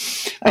days.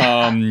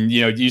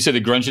 You said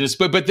the grunginess,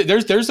 but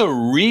there's a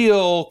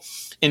real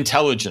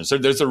intelligence.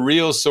 There's a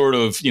real sort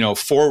of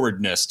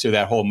forwardness to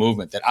that whole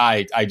movement that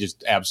I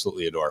just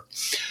absolutely adore.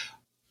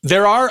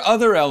 There are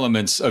other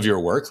elements of your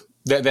work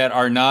that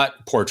are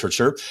not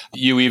portraiture.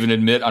 You even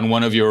admit on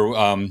one of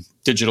your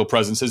digital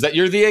presences that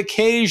you're the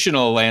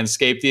occasional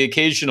landscape, the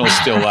occasional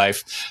still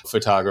life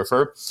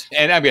photographer.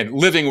 And again,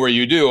 living where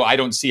you do, I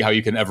don't see how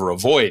you can ever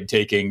avoid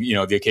taking,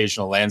 the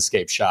occasional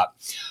landscape shot.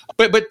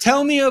 But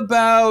tell me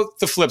about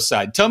the flip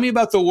side. Tell me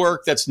about the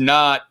work that's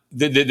not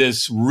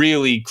this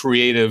really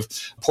creative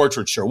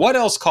portraiture. What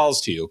else calls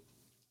to you?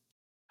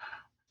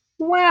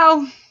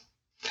 Well,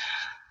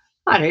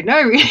 I don't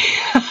know.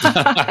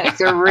 It's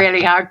a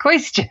really hard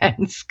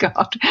question,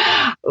 Scott.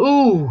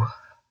 Ooh.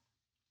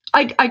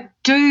 I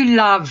do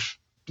love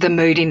the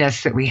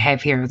moodiness that we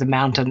have here of the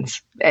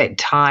mountains at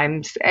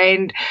times.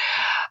 And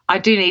I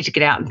do need to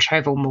get out and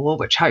travel more,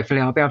 which hopefully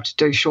I'll be able to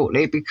do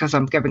shortly because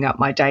I'm giving up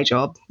my day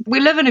job.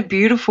 We live in a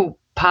beautiful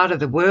part of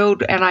the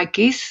world, and I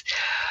guess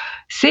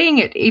seeing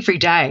it every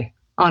day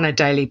on a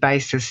daily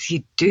basis,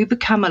 you do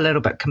become a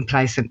little bit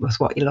complacent with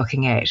what you're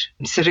looking at.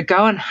 So to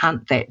go and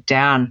hunt that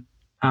down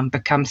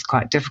becomes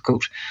quite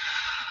difficult.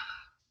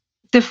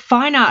 The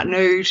fine art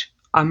nude,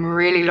 I'm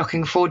really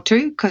looking forward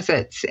to because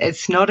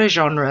it's not a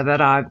genre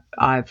that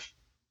I've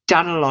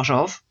done a lot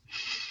of,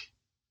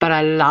 but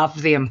I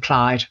love the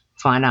implied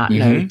fine art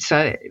nude.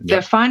 So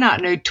the fine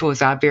art nude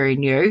tours are very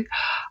new.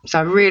 So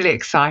I'm really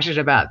excited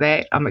about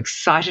that. I'm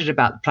excited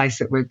about the place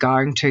that we're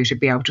going to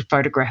be able to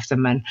photograph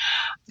them in.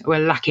 We're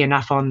lucky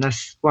enough on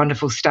this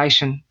wonderful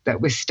station that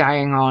we're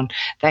staying on.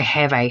 They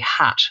have a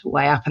hut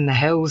way up in the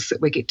hills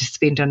that we get to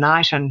spend a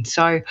night in.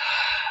 So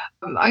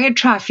I'm going to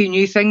try a few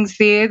new things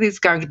there. There's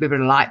going to be a bit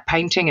of light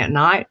painting at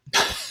night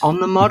on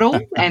the model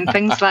and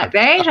things like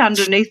that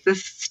underneath the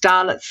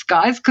starlit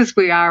skies because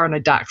we are on a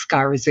dark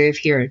sky reserve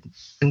here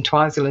in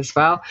Twizel as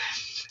well.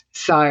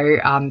 So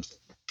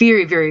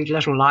very, very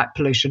little light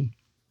pollution.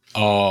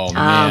 Oh,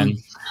 man.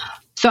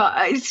 So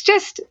it's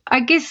just,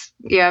 I guess,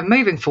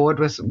 moving forward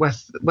with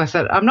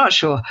it. I'm not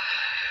sure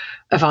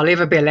if I'll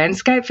ever be a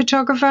landscape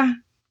photographer,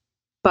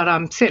 but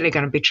I'm certainly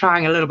going to be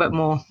trying a little bit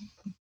more.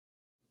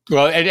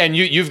 Well, and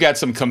you've got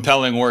some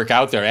compelling work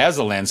out there as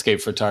a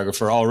landscape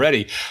photographer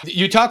already.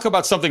 You talk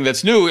about something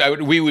that's new.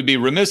 We would be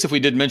remiss if we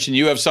didn't mention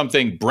you have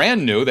something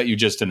brand new that you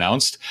just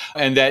announced,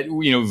 and that,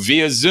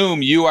 via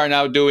Zoom, you are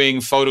now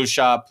doing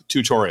Photoshop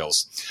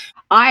tutorials.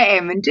 I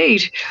am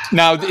indeed.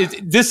 Now,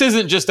 this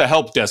isn't just a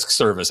help desk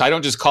service. I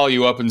don't just call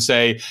you up and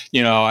say,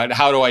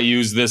 how do I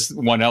use this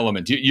one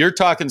element? You're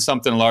talking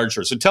something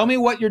larger. So tell me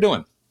what you're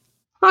doing.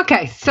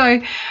 Okay,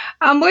 so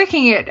I'm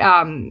working at,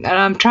 and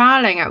I'm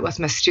trialing it with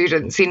my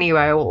students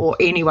anyway, or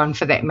anyone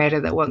for that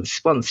matter that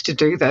wants to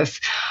do this.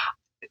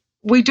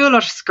 We do a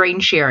lot of screen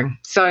sharing.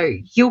 So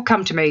you'll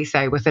come to me,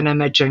 say, with an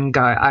image and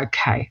go,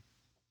 okay,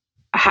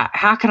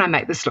 how can I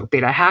make this look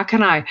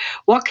better?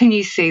 What can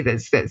you see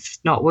that's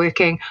not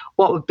working?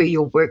 What would be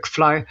your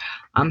workflow?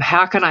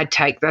 How can I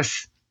take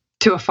this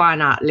to a fine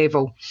art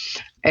level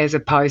as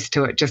opposed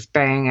to it just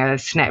being a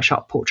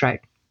snapshot portrait?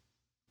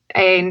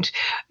 And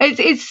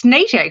it's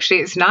neat, actually.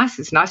 It's nice.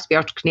 It's nice to be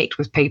able to connect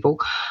with people,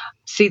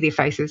 see their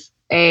faces.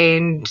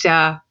 And,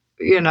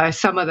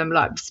 some of them,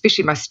 like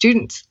especially my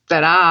students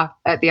that are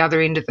at the other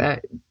end of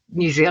the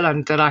New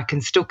Zealand that I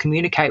can still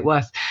communicate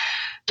with,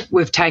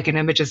 we've taken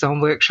images on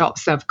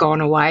workshops. They've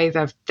gone away.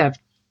 They've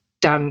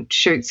done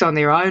shoots on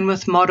their own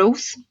with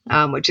models,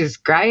 which is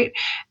great.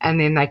 And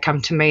then they come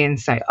to me and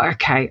say,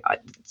 okay,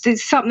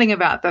 there's something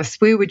about this.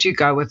 Where would you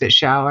go with it,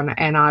 Shao?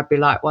 And I'd be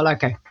like, well,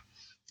 okay,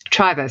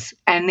 try this.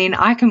 And then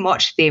I can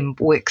watch them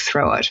work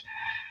through it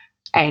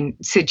and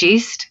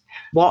suggest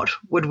what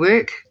would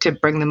work to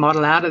bring the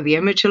model out of the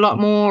image a lot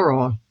more,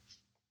 or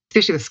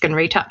especially with skin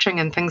retouching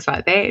and things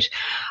like that.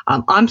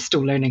 I'm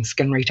still learning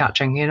skin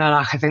retouching,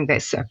 I think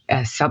that's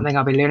something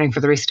I'll be learning for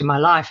the rest of my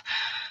life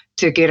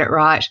to get it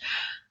right.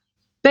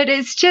 But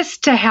it's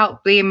just to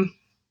help them,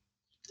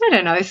 I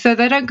don't know, so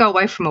they don't go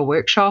away from a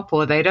workshop,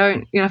 or they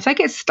don't, if they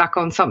get stuck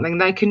on something,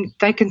 they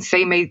can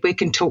see me, we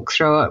can talk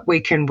through it,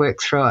 we can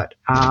work through it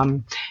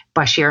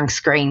by sharing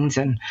screens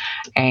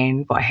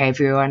and what have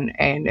you. And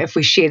if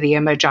we share the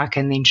image, I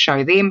can then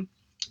show them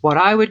what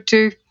I would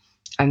do,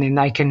 and then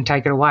they can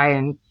take it away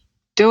and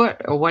do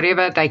it or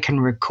whatever. They can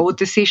record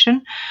the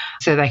session,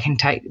 so they can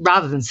take,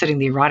 rather than sitting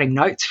there writing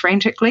notes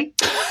frantically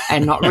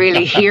and not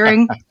really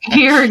hearing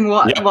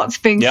what's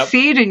being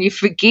said, and you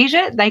forget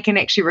it, they can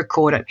actually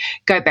record it,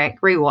 go back,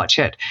 rewatch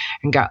it,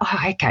 and go,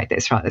 oh, okay,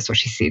 that's right, that's what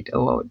she said,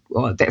 or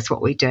that's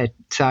what we did.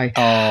 So,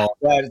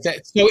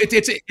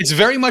 it's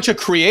very much a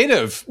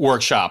creative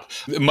workshop,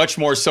 much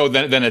more so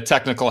than a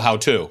technical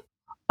how-to.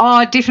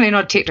 Oh, definitely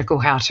not technical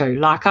how-to.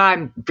 Like,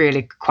 I'm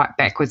really quite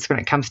backwards when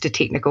it comes to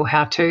technical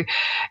how-to.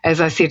 As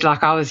I said,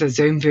 like, I was a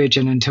Zoom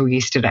virgin until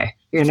yesterday.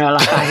 I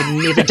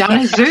had never done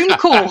a Zoom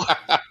call.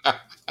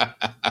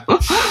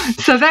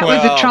 So that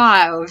was a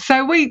trial.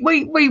 So we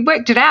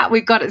worked it out. We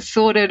got it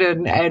sorted,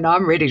 and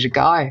I'm ready to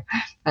go.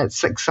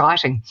 It's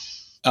exciting.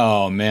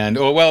 Oh, man.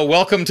 Well,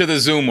 welcome to the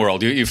Zoom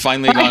world. You've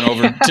finally gone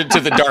over to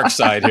the dark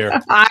side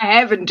here. I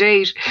have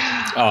indeed.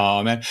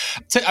 Oh, man.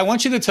 I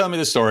want you to tell me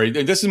the story.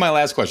 This is my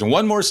last question.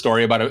 One more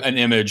story about an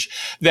image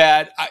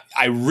that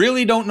I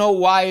really don't know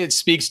why it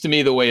speaks to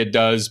me the way it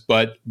does,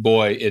 but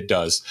boy, it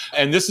does.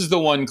 And this is the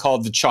one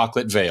called The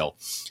Chocolate Veil.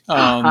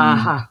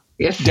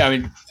 Yes. I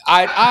mean,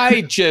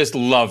 I just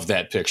love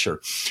that picture.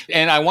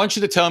 And I want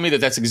you to tell me that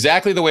that's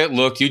exactly the way it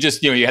looked. You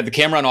just, you had the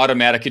camera on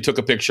automatic, you took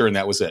a picture, and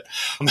that was it.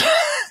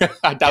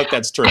 I doubt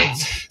that's true.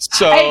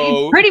 So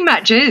it pretty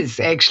much is,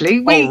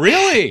 actually. Oh,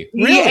 really?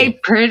 Yeah,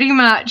 pretty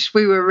much.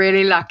 We were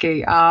really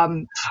lucky.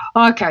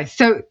 Okay,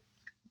 so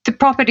the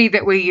property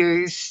that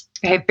we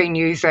have been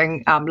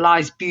using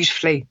lies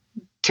beautifully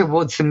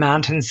towards the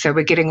mountains, so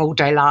we're getting all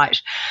day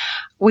light.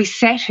 We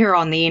sat her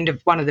on the end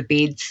of one of the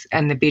beds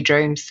in the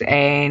bedrooms,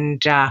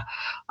 and I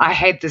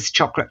had this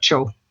chocolate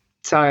chill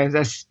So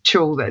this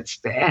tulle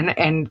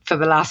and for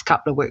the last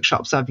couple of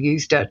workshops I've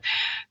used it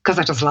because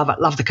I just love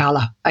it, love the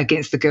colour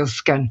against the girl's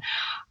skin.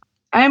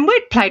 And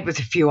we'd played with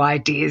a few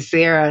ideas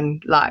there,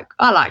 and I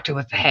liked it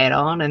with the hat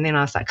on, and then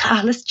I was like,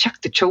 let's chuck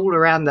the tulle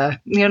around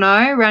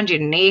around your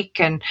neck,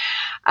 and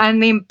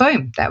then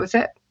boom, that was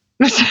it.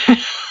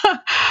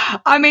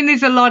 I mean,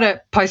 there's a lot of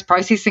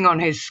post-processing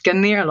on her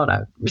skin there, a lot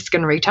of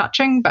skin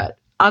retouching, but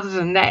other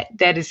than that,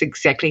 that is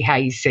exactly how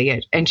you see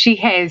it. And she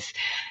has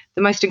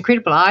the most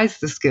incredible eyes,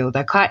 this girl.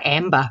 They're quite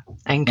amber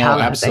in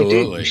colour.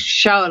 Absolutely. They do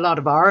show a lot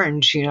of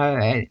orange,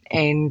 and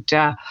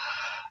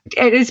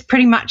it is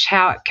pretty much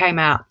how it came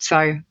out. So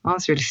I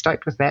was really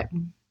stoked with that.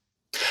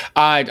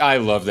 I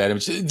love that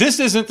image. This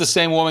isn't the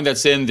same woman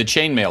that's in the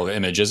chainmail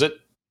image, is it?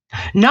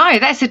 No,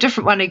 that's a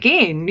different one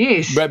again.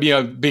 Yes, but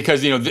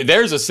because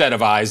there's a set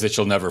of eyes that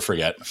you'll never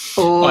forget.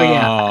 Oh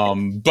yeah.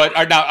 But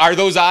are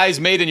those eyes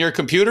made in your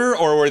computer,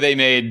 or were they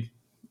made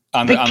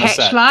on the set? The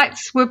catch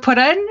lights were put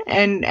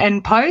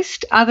in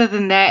post. Other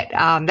than that,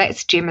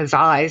 that's Gemma's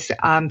eyes.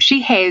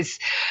 She has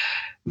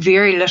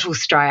very little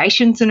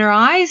striations in her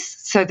eyes,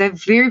 so they're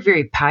very,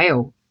 very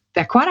pale.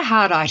 They're quite a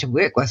hard eye to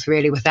work with,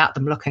 really, without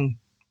them looking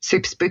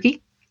super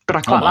spooky. But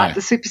I quite like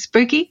the super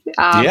spooky.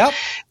 Yep.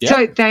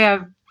 So they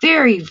are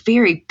very,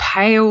 very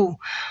pale.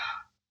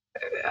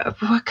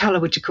 What colour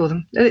would you call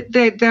them?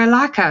 They're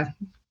like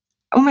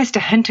almost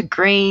a hint of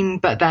green,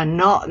 but they're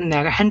not, and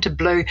they're a hint of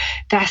blue.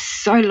 They're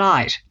so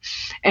light.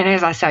 And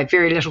as I say,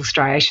 very little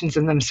striations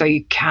in them, so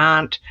you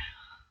can't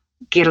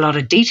get a lot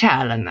of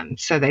detail in them.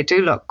 So they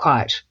do look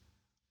quite,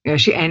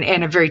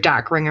 and a very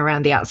dark ring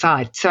around the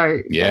outside. So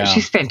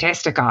she's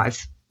fantastic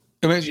eyes.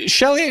 I mean,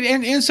 Shelley,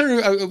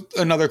 answer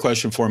another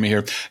question for me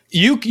here.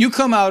 You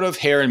come out of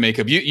hair and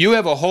makeup. You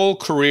have a whole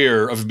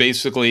career of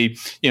basically,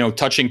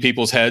 touching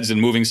people's heads and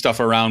moving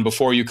stuff around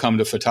before you come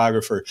to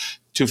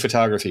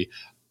photography.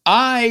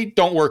 I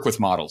don't work with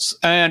models,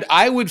 and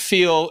I would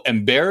feel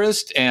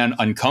embarrassed and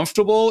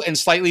uncomfortable and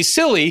slightly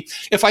silly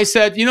if I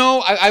said,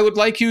 I would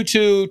like you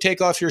to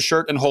take off your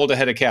shirt and hold a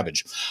head of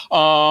cabbage.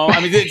 I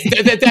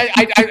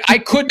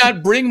could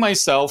not bring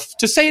myself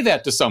to say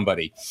that to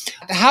somebody.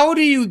 How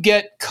do you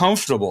get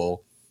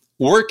comfortable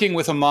working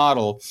with a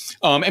model?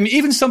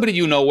 Even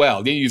somebody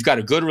well. You've got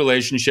a good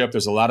relationship.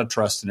 There's a lot of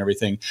trust and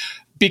everything.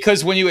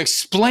 Because when you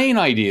explain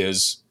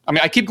ideas,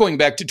 I keep going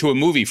back to a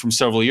movie from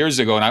several years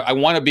ago, and I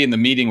want to be in the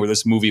meeting where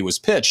this movie was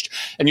pitched.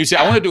 And you say,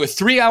 I want to do a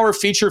 3-hour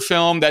feature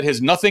film that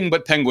has nothing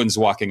but penguins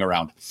walking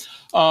around.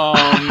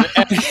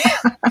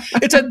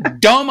 It's a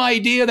dumb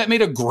idea that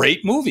made a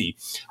great movie.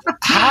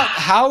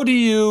 How do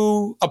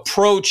you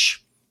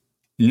approach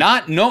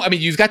not know?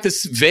 You've got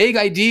this vague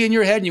idea in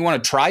your head, and you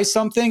want to try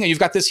something, and you've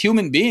got this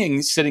human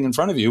being sitting in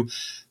front of you.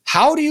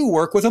 How do you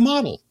work with a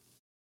model?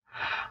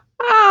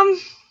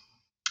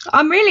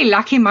 I'm really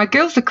lucky. My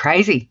girls are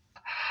crazy.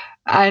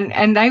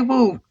 And they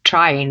will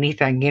try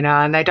anything,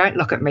 and they don't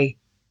look at me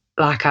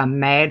like I'm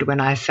mad when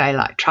I say,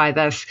 try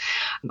this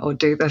or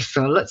do this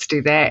or let's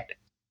do that.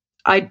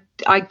 I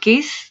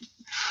guess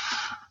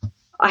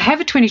I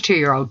have a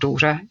 22-year-old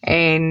daughter,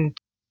 and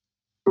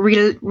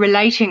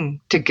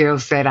relating to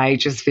girls that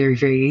age is very,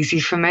 very easy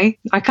for me.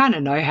 I kind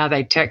of know how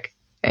they tick,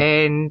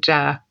 and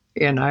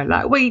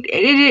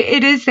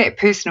it is that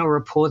personal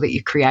rapport that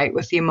you create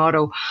with your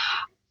model.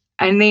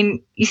 And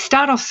then you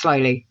start off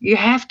slowly. You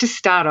have to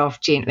start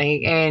off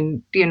gently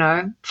and,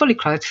 fully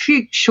clothed, a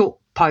few short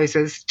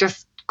poses,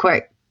 just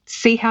quick,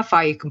 see how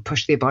far you can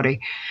push their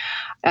body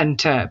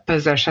into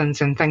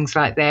positions and things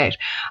like that.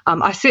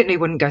 I certainly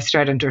wouldn't go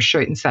straight into a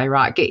shoot and say,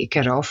 right, get your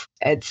kit off.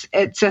 It's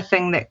a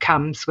thing that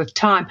comes with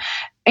time.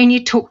 And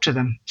you talk to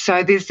them.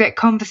 So there's that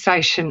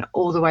conversation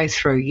all the way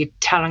through. You're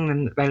telling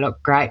them that they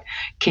look great.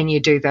 Can you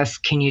do this?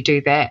 Can you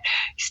do that?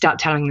 You start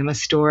telling them a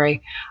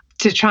story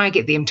to try and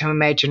get them to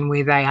imagine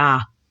where they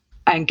are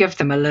and give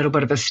them a little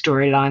bit of a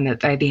storyline that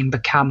they then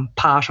become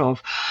part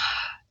of.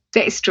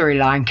 That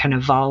storyline can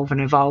evolve and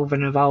evolve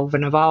and evolve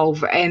and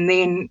evolve, and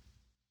then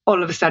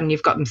all of a sudden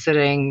you've got them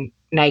sitting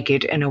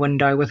naked in a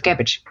window with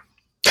cabbage.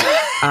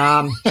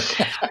 But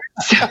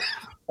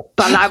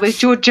with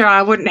Georgia,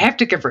 I wouldn't have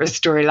to give her a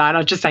storyline.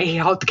 I'd just say,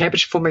 "Here, hold the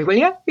cabbage for me, will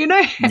you?"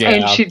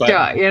 And she'd do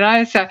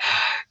it, So,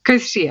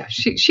 because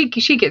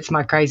she gets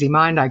my crazy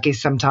mind, I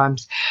guess,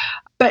 sometimes.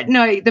 But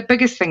no, the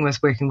biggest thing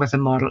with working with a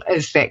model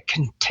is that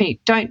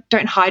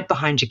don't hide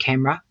behind your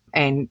camera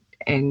and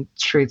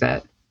through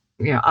the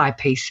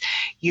eyepiece.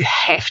 You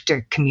have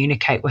to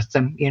communicate with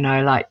them.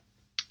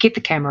 Get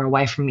the camera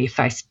away from your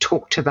face,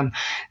 talk to them.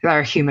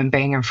 They're a human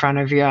being in front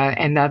of you,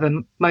 and they're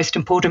the most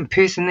important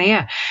person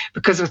there,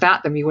 because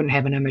without them, you wouldn't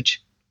have an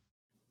image.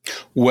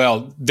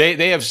 Well,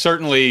 they have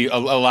certainly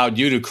allowed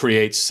you to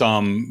create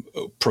some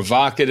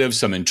provocative,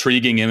 some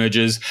intriguing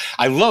images.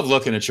 I love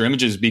looking at your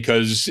images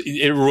because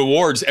it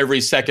rewards every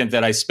second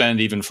that I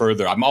spend even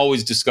further. I'm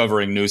always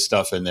discovering new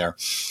stuff in there.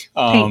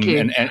 Thank you.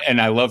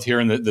 And I love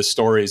hearing the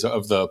stories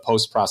of the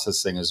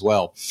post-processing as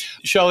well.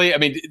 Shelley,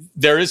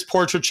 there is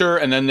portraiture,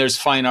 and then there's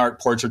fine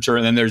art portraiture,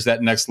 and then there's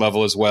that next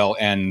level as well.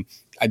 And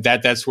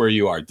That's where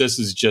you are. This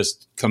is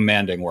just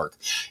commanding work.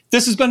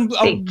 This has been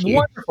a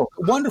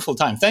wonderful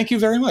time. Thank you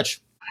very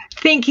much.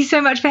 Thank you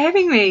so much for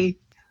having me.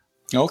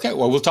 Okay,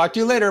 well, we'll talk to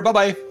you later.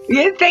 Bye-bye.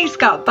 Yeah, thanks,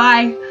 Scott.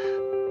 Bye.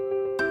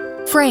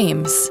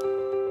 Frames.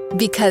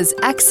 Because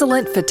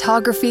excellent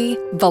photography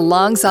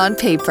belongs on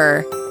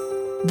paper.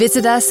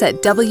 Visit us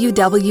at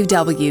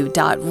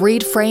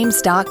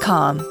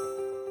www.readframes.com.